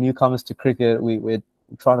 look, we're newcomers to cricket. We're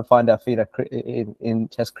trying to find our feet in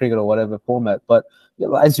Test cricket or whatever format. But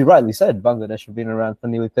as you rightly said, Bangladesh have been around for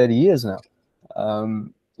nearly 30 years now.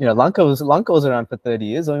 Lanka was around for 30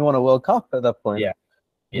 years, and we won a World Cup at that point.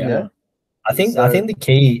 Yeah. I think the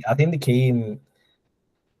key in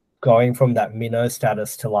going from that minnow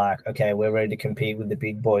status to like, okay, we're ready to compete with the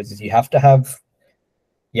big boys, is you have to have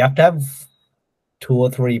 2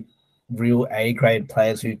 or 3 real A grade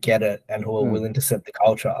players who get it and who are willing to set the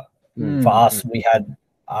culture. For us, we had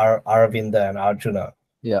Aravinda and Arjuna,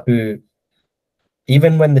 who,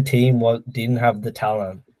 even when the team didn't have the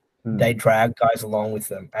talent, they dragged guys along with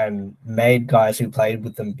them and made guys who played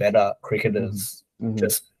with them better cricketers,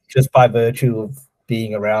 just by virtue of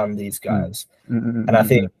being around these guys. And I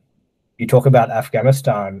think you talk about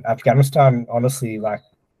Afghanistan. Afghanistan, honestly, like,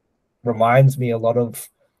 reminds me a lot of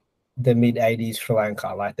the mid-'80s Sri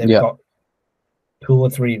Lanka. Like, they've got 2 or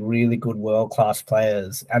 3 really good world-class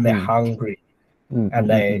players, and they're hungry, and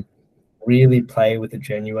they really play with a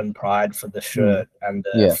genuine pride for the shirt and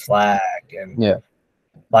the flag, and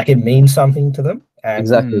like, it means something to them. And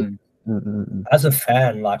exactly. As a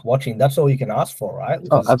fan, like, watching, that's all you can ask for, right?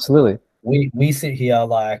 Because absolutely. We sit here,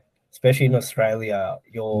 like, especially in Australia,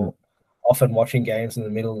 you're often watching games in the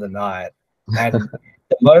middle of the night, and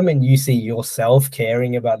the moment you see yourself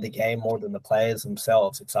caring about the game more than the players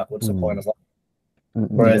themselves, it's like, what's the point of life?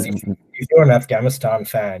 Whereas if you're an Afghanistan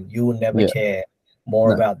fan, you will never care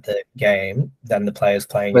more about the game than the players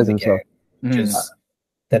playing in the game. Which is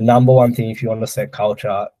the number one thing. If you want to set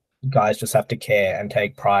culture, guys just have to care and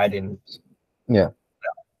take pride in. And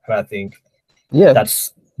I think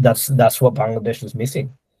that's what Bangladesh is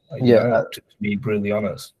missing. To be brutally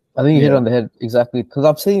honest. I think you hit on the head exactly, because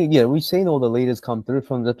I've seen, we've seen all the leaders come through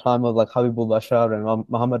from the time of like Habibul Bashar and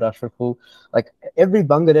Muhammad Ashraful. Like, every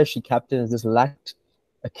Bangladeshi captain has just lacked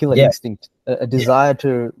a killer instinct, a desire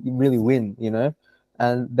to really win,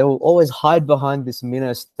 and they will always hide behind this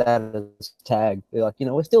minnow status tag. They're like,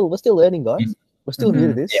 we're still learning, guys. We're still new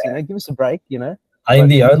to this. Give us a break. I think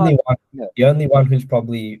the only one who's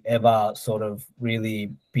probably ever sort of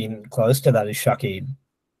really been close to that is Shakib.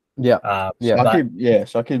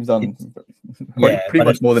 Shakib's done pretty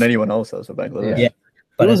much more than anyone else has for Bangladesh.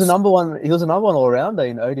 But he was a number one all rounder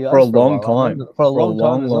in ODI for a long time. For a long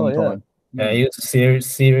time. Yeah, he was a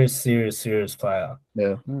serious player.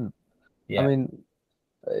 I mean,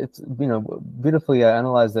 it's beautifully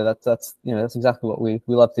analyzed there. That's exactly what we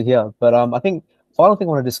love to hear. But I think final thing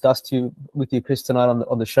I want to discuss with you, Chris, tonight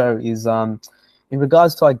on the show is in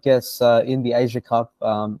regards to, I guess, in the Asia Cup,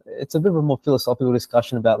 it's a bit of a more philosophical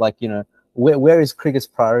discussion about, like, where is cricket's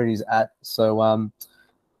priorities at. So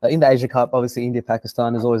in the Asia Cup, obviously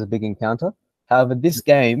India-Pakistan is always a big encounter. However, this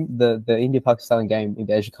game, the India-Pakistan game in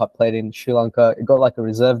the Asia Cup, played in Sri Lanka, it got like a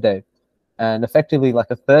reserve day, and effectively like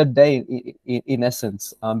a third day in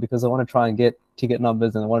essence, because they want to try and get ticket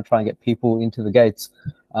numbers and they want to try and get people into the gates.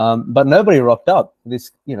 But nobody rocked up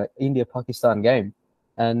this, India-Pakistan game.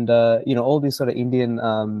 And, all these sort of Indian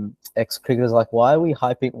ex-cricketers, like, why are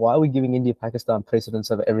we giving India-Pakistan precedence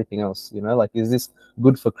over everything else? Like, is this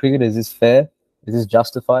good for cricket? Is this fair? Is this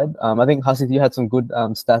justified? I think, Hasith, you had some good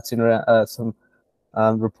stats in some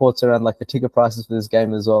reports around like the ticket prices for this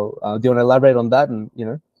game as well. Do you want to elaborate on that and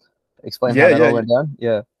explain how Yeah, that all yeah. went down?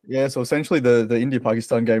 Yeah. Yeah, so essentially the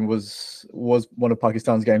India-Pakistan game was one of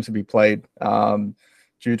Pakistan's games to be played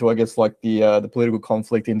due to, I guess, like the political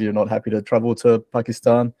conflict. India not happy to travel to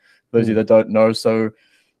Pakistan. For those of you that don't know, so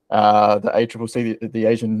the ACCC, the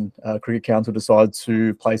Asian Cricket Council, decided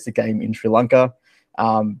to place the game in Sri Lanka.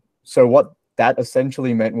 So what that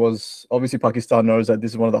essentially meant was, obviously Pakistan knows that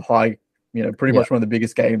this is one of the high, pretty much one of the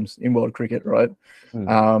biggest games in world cricket, right?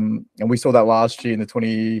 And we saw that last year in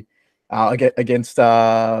the against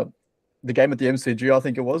the game at the MCG, I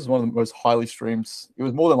think it was one of the most highly streamed. It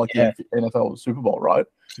was more than like the NFL Super Bowl, right?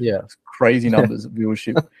 Yeah. It's crazy numbers of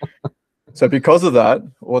viewership. So because of that,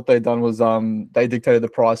 what they'd done was they dictated the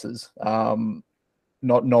prices,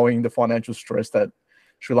 not knowing the financial stress that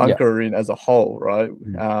Sri Lanka are in as a whole, right?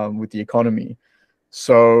 With the economy.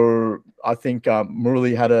 So I think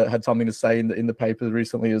Murali had something to say in the paper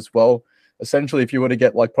recently as well. Essentially, if you were to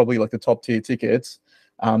get probably the top tier tickets,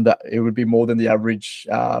 that it would be more than the average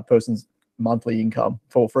person's monthly income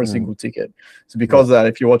for a single ticket. So because of that,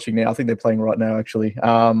 if you're watching now, I think they're playing right now actually.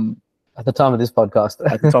 At the time of this podcast.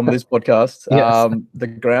 The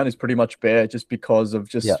ground is pretty much bare just because of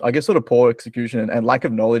I guess sort of poor execution and lack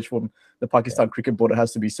of knowledge from the Pakistan Cricket Board, it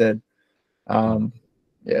has to be said.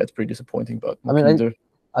 It's pretty disappointing, but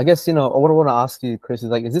I guess, what I want to ask you, Chris,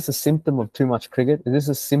 is is this a symptom of too much cricket? Is this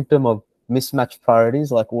a symptom of mismatched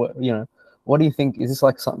priorities? What do you think? Is this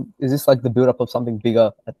like the build-up of something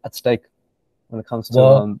bigger at stake when it comes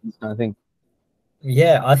to this kind of thing?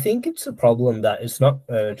 Yeah, I think it's a problem that it's not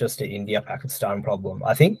just an India-Pakistan problem.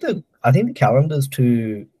 I think the calendar's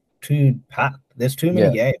too packed. There's too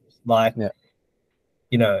many games.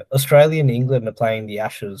 Australia and England are playing the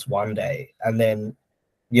Ashes one day, and then,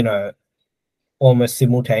 almost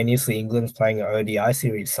simultaneously England's playing an ODI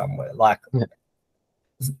series somewhere.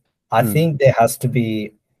 I think there has to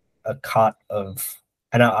be a cut of,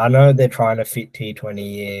 and I know they're trying to fit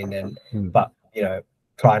T20 in, but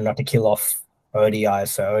trying not to kill off ODIs,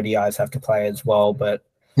 so ODIs have to play as well. But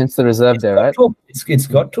hence the reserve there, right? It's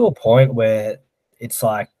got to a point where it's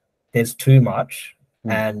like there's too much,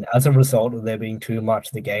 and as a result of there being too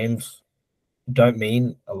much, the games don't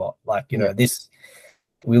mean a lot.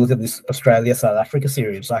 We look at this Australia-South Africa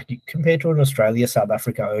series, compared to an Australia-South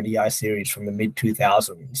Africa ODI series from the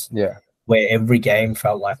mid-2000s, where every game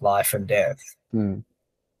felt like life and death.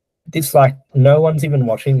 It's no one's even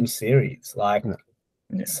watching the series.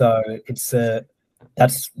 So it's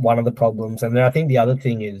that's one of the problems. And then I think the other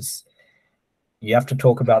thing is you have to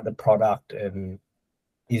talk about the product, and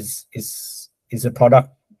is a product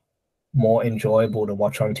more enjoyable to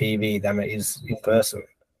watch on TV than it is in person?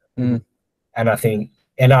 And I think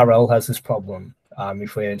NRL has this problem.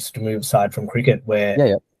 If we're just to move aside from cricket, where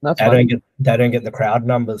they don't get the crowd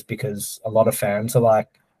numbers because a lot of fans are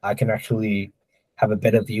I can actually have a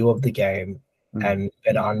better view of the game and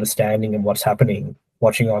better understanding of what's happening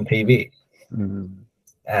watching on TV.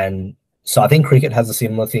 And so I think cricket has a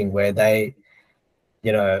similar thing where they,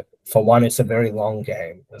 for one, it's a very long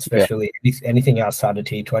game, especially anything outside of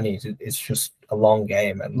T20s. It's just a long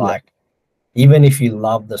game. And even if you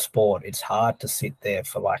love the sport, it's hard to sit there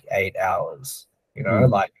for 8 hours,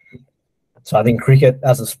 so I think cricket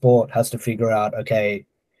as a sport has to figure out, okay,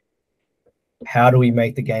 how do we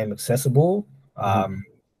make the game accessible and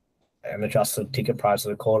adjust the ticket prices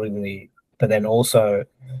accordingly? But then also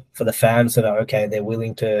for the fans that are, okay, they're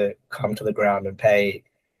willing to come to the ground and pay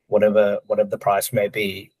whatever the price may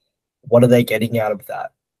be, what are they getting out of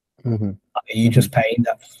that? Are you just paying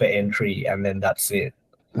that for entry and then that's it?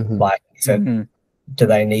 Do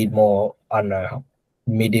they need more, I don't know,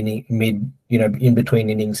 in between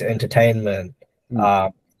innings entertainment,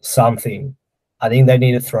 something? I think they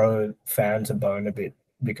need to throw fans a bone a bit,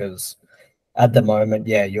 because at the moment,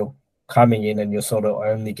 you're coming in and you're sort of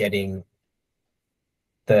only getting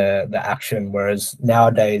the action, whereas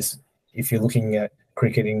nowadays, if you're looking at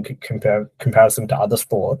cricket in comparison to other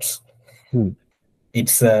sports,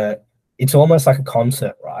 it's almost like a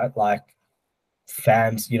concert, right?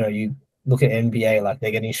 Fans, you look at NBA,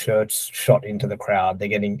 they're getting shirts shot into the crowd, they're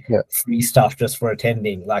getting free stuff just for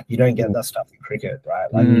attending. You don't get that stuff in cricket, right?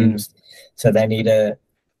 So they need to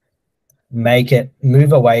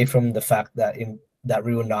move away from the fact that in that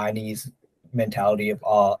real 90s mentality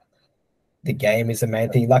of the game is the main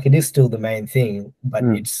thing. It is still the main thing, but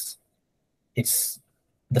it's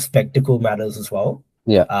the spectacle matters as well.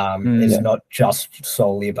 It's not just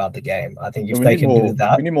solely about the game. I think if they can do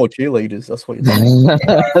that, we need more cheerleaders. That's what you're saying.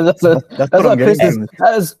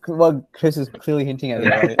 That's what Chris is clearly hinting at.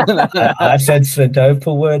 Right? I said, so don't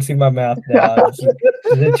put words in my mouth now.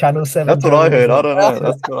 The Channel 7. That's what I heard. I journalism. don't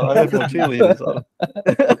know. That's what I heard from cheerleaders.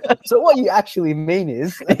 So what you actually mean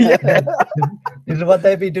is, Yeah. This is what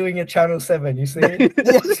they be doing at Channel 7, you see?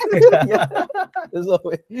 yeah. There's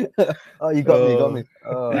always- oh, you got me, you got me.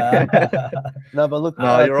 Oh. No, but look,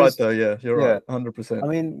 No, you're right Chris, though. Yeah, you're yeah. right. 100%. I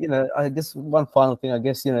mean, I guess one final thing. I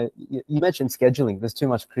guess you mentioned scheduling. There's too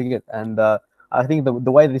much cricket, and I think the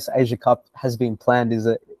way this Asia Cup has been planned is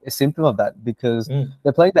a symptom of that, because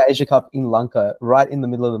they're playing the Asia Cup in Lanka right in the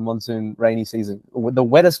middle of the monsoon rainy season, the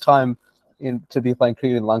wettest time to be playing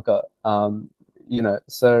cricket in Lanka.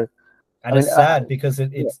 So. And it's sad because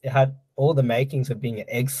it had all the makings of being an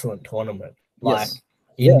excellent tournament. Like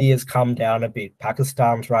Yes. India's come down a bit,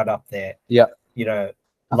 Pakistan's right up there. Yeah.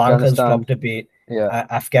 Lanka's dropped a bit. Yeah.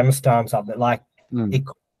 Afghanistan's up there. Like it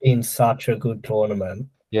could have been such a good tournament.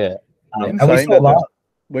 Yeah. And we saw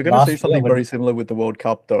we're going to see something very similar with the World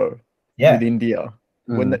Cup though. Yeah. With India.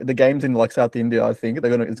 When the games in like South India, I think it's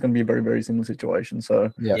going to be a very, very similar situation.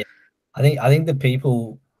 So yeah. I think the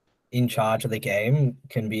people in charge of the game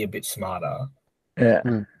can be a bit smarter. Yeah.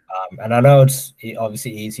 And I know it's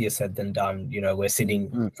obviously easier said than done. We're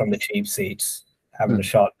sitting from the cheap seats, having a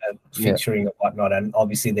shot at fixturing and whatnot. And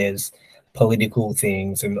obviously there's political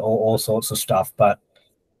things and all sorts of stuff. But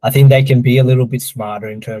I think they can be a little bit smarter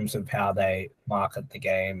in terms of how they market the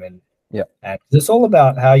game. And it's all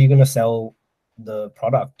about how you're going to sell the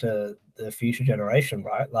product to the future generation,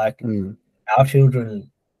 right? Like our children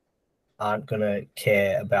aren't going to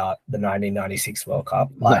care about the 1996 World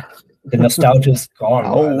Cup. Like the nostalgia's gone.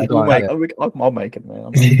 Right? I'll make it,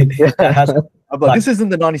 man. I'm like, this isn't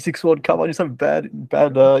the 96 World Cup. I just have a bad,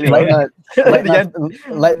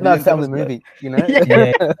 late night family movie,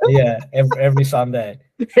 Yeah, every Sunday.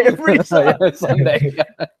 Every Sunday.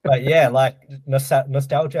 But yeah, like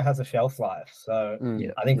nostalgia has a shelf life. So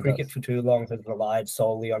I think cricket for too long has relied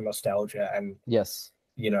solely on nostalgia and yes,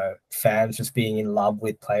 fans just being in love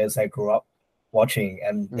with players they grew up watching,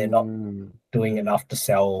 and they're not doing enough to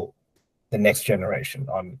sell the next generation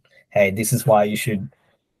on, hey, this is why you should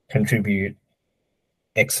contribute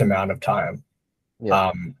X amount of time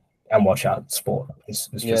and watch our sport. It's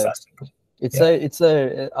just that simple.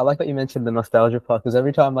 I like that you mentioned the nostalgia part, because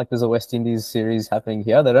every time like there's a West Indies series happening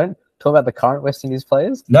here, they don't talk about the current West Indies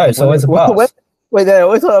players. No, it's always a past. Wait, they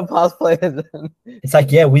always talk about past players. It's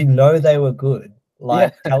like, yeah, we know they were good.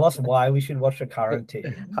 Like, tell us why we should watch the current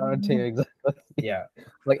team. Current team, exactly. Yeah.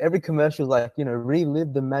 Like every commercial is like,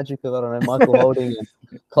 relive the magic of, I don't know, Michael Holding and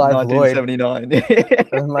Clive Lloyd. 1979.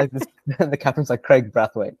 And like this, the captain's like Craig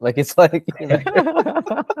Brathwaite. Like it's like,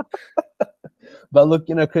 But look,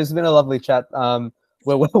 Chris, it's been a lovely chat.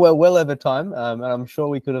 We're well over time, and I'm sure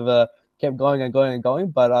we could have kept going and going and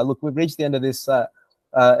going. But look, we've reached the end of this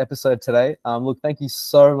episode today. Look, thank you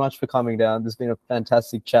so much for coming down. This has been a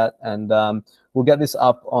fantastic chat, and we'll get this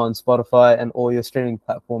up on Spotify and all your streaming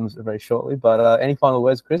platforms very shortly. But any final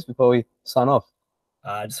words, Chris, before we sign off?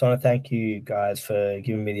 I just want to thank you guys for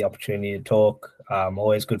giving me the opportunity to talk.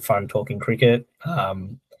 Always good fun talking cricket.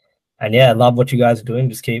 And yeah, love what you guys are doing.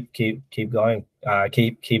 Just keep going.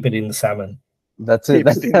 Keep it in the salmon. That's it.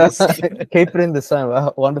 Keep it in the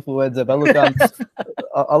salmon. Wonderful words there. But look,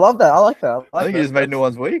 I love that. I like that. I think you just made no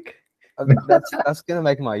one's week. That's gonna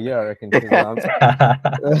make my year, I reckon.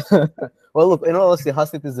 Well, look, in all honesty,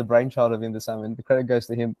 Hasith is the brainchild of In the Salmon. The credit goes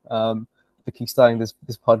to him for kickstarting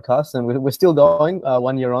this podcast, and we're still going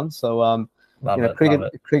 1 year on. So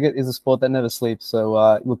cricket is a sport that never sleeps.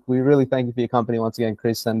 So look, we really thank you for your company once again,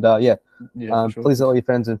 Chris. And sure. Please let all your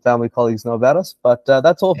friends and family, colleagues know about us. But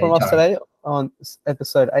that's all from us today on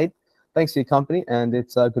episode 8. Thanks for your company, and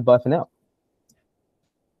it's goodbye for now.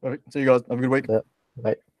 All right, see you guys. Have a good week. Yeah.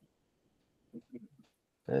 Bye.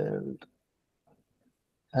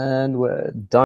 And we're done.